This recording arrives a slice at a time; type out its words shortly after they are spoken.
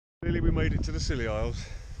Nearly we made it to the Scilly Isles.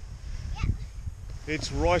 Yeah.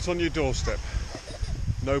 It's right on your doorstep.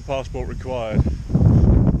 No passport required.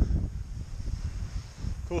 Of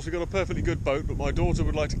course, we've got a perfectly good boat, but my daughter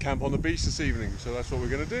would like to camp on the beach this evening, so that's what we're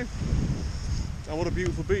going to do. And what a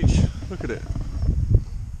beautiful beach. Look at it.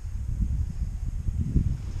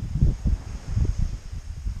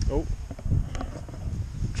 Oh.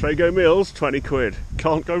 Trago Mills, 20 quid.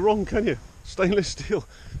 Can't go wrong, can you? Stainless steel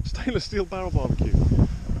barrel barbecue.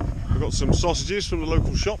 We've got some sausages from the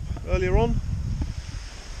local shop earlier on.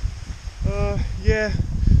 Yeah,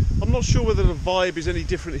 I'm not sure whether the vibe is any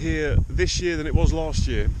different here this year than it was last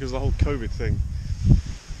year because of the whole COVID thing.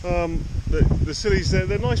 The Scillys,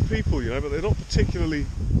 they're nice people, you know, but they're not particularly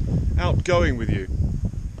outgoing with you.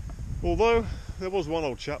 Although there was one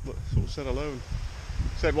old chap that sort of said hello and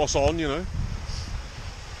said what's on, you know.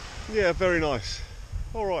 Yeah, very nice.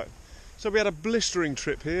 Alright, so we had a blistering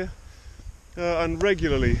trip here, and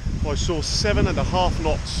regularly I saw 7.5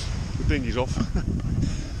 knots, the dinghy's off,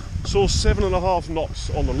 saw 7.5 knots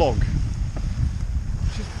on the log,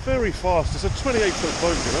 which is very fast. It's a 28-foot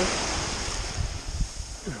boat, you know.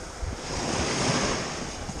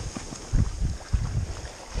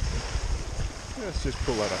 Let's just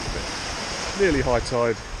pull that up a bit. Nearly high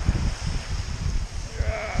tide.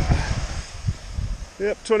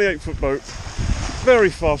 Yep, 28-foot boat. Very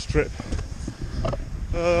fast trip.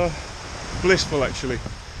 Blissful actually.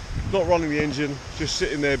 Not running the engine, just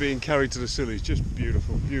sitting there being carried to the Scillies. Just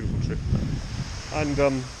beautiful, beautiful trip.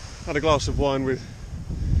 And had a glass of wine with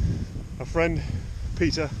a friend,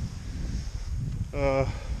 Peter,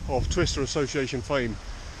 of Twister Association fame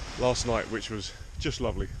last night, which was just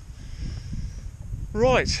lovely.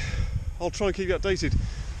 Right, I'll try and keep you updated.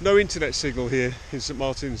 No internet signal here in St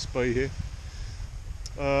Martin's Bay here.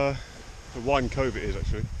 Wine Cove it is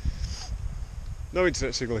actually. No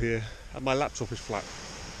internet signal here, and my laptop is flat.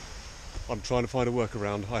 I'm trying to find a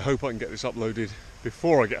workaround. I hope I can get this uploaded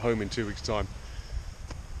before I get home in 2 weeks' time.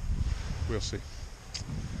 We'll see.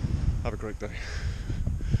 Have a great day.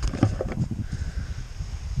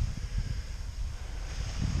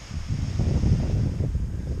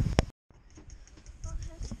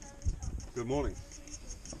 Good morning.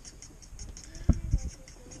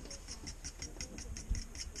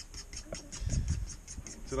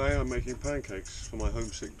 Today I'm making pancakes for my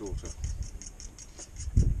homesick daughter.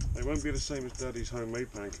 They won't be the same as Daddy's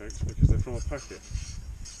homemade pancakes because they're from a packet,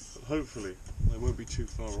 but hopefully they won't be too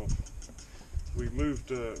far off. We've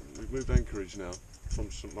moved anchorage now from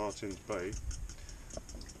St Martin's Bay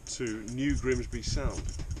to New Grimsby Sound.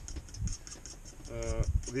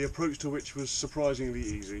 The approach to which was surprisingly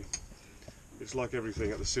easy. It's like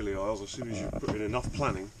everything at the Scilly Isles, as soon as you put in enough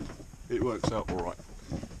planning, it works out alright.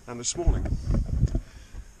 And this morning,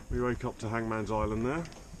 we wake up to Hangman's Island there.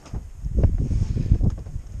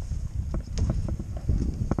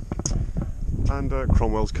 And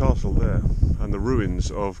Cromwell's castle there. And the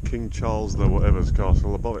ruins of King Charles the whatever's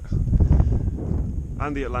castle above it.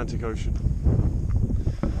 And the Atlantic Ocean.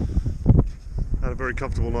 Had a very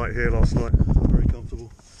comfortable night here last night. Very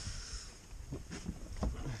comfortable.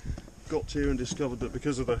 Got here and discovered that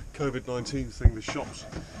because of the COVID-19 thing, the shops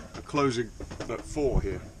are closing at 4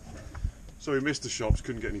 here. So we missed the shops,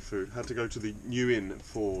 couldn't get any food. Had to go to the New Inn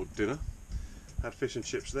for dinner. Had fish and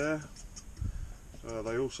chips there.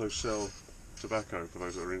 They also sell tobacco for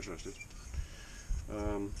those that are interested.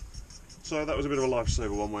 So that was a bit of a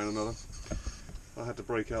lifesaver one way and another. I had to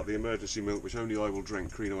break out the emergency milk, which only I will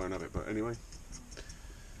drink. Karina won't have it, but anyway.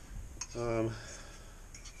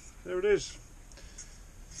 There it is.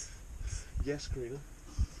 Yes, Karina?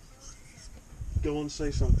 Go on, say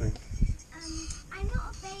something. I'm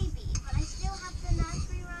not a baby, but I still have the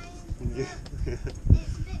nursery rhymes. Yeah.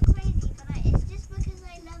 It's a bit crazy, but it's just because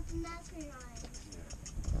I love the nursery rhymes.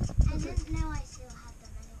 I didn't know I still had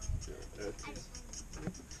them anyway. I just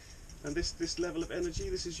And this level of energy,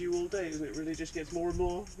 this is you all day, isn't it? Really just gets more and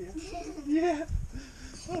more. Yeah. Yeah.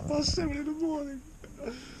 7:30 in the morning.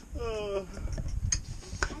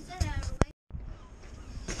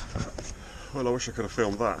 Well, I wish I could have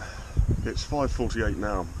filmed that. It's 5:48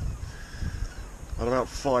 now. At about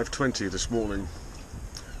 5:20 this morning,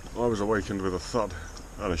 I was awakened with a thud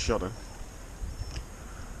and a shudder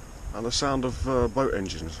and the sound of boat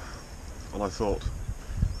engines, and I thought,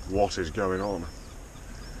 what is going on?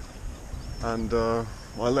 And I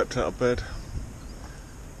leapt out of bed,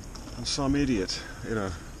 and some idiot in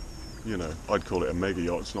a, you know, I'd call it a mega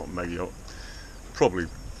yacht. It's not a mega yacht, probably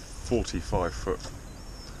 45-foot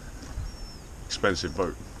expensive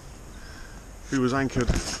boat, who was anchored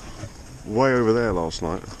way over there last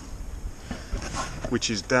night, which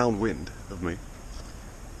is downwind of me,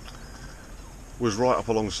 was right up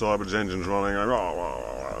alongside with his engines running, and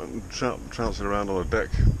trouncing around on a deck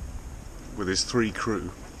with his 3 crew.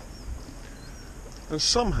 And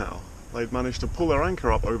somehow they'd managed to pull their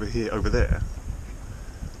anchor up over there,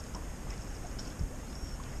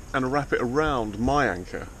 and wrap it around my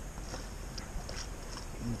anchor,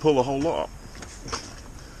 and pull the whole lot up.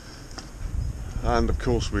 And of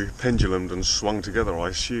course we pendulumed and swung together, I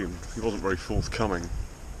assume. He wasn't very forthcoming.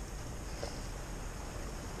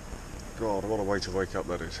 God, what a way to wake up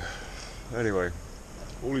that is. Anyway,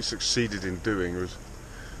 all he succeeded in doing was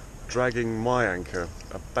dragging my anchor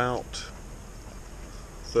about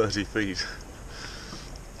 30 feet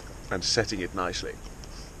and setting it nicely.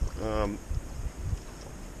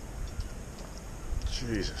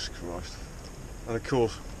 Jesus Christ. And of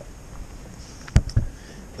course,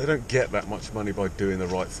 they don't get that much money by doing the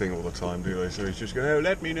right thing all the time, do they? So he's just going, oh,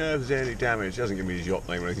 let me know if there's any damage. He hasn't given me his yacht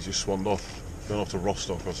name or anything, he's just swanned off. Gone off to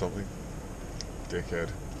Rostock or something. Dickhead.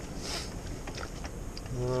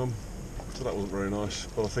 So that wasn't very nice,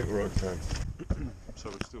 but I think we're okay. So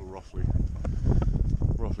we're still roughly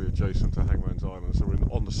adjacent to Hangman's Island, so we're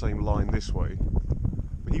on the same line this way.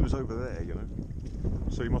 But he was over there, you know.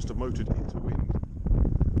 So he must have motored into wind.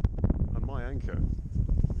 And my anchor,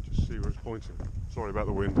 let me just see where it's pointing. Sorry about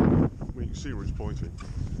the wind. You can see where it's pointing.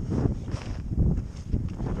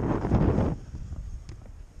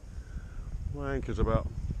 My anchor's about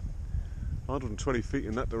 120 feet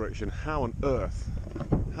in that direction. How on earth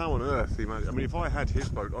he managed? I mean, if I had his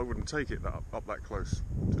boat, I wouldn't take it up that close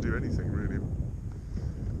to do anything really.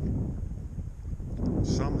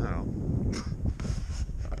 Somehow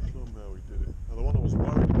we did it. Now the one I was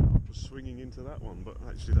worried about was swinging into that one, but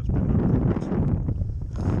actually that's been no problem.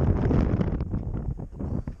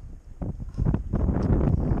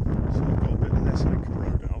 So I've got a bit less anchor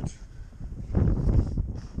rode out.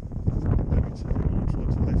 Let me tell you, I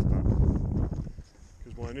tried to lift that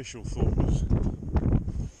because my initial thought was,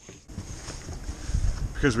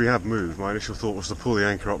 because we have moved, my initial thought was to pull the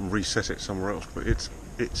anchor up and reset it somewhere else, but it's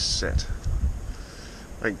set.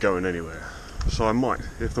 Ain't going anywhere. So I might,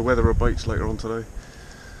 if the weather abates later on today,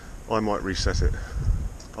 I might reset it.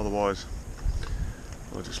 Otherwise,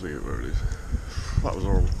 I'll just leave it where it is. That was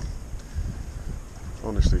horrible.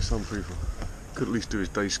 Honestly, some people could at least do his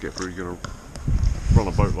day skipper. He's going to run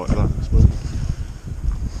a boat like that, I suppose.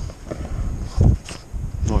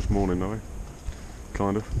 Nice morning though, eh?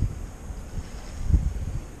 Kind of.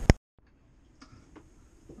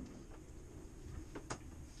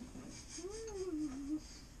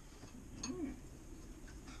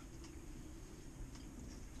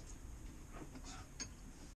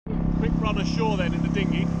 Quick run ashore then in the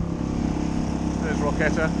dinghy. There's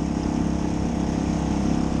Rocketta.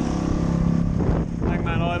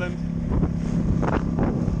 Hangman Island.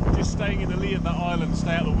 Just staying in the lee of that island,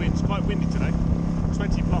 stay out of the wind. It's quite windy today.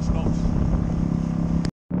 20 plus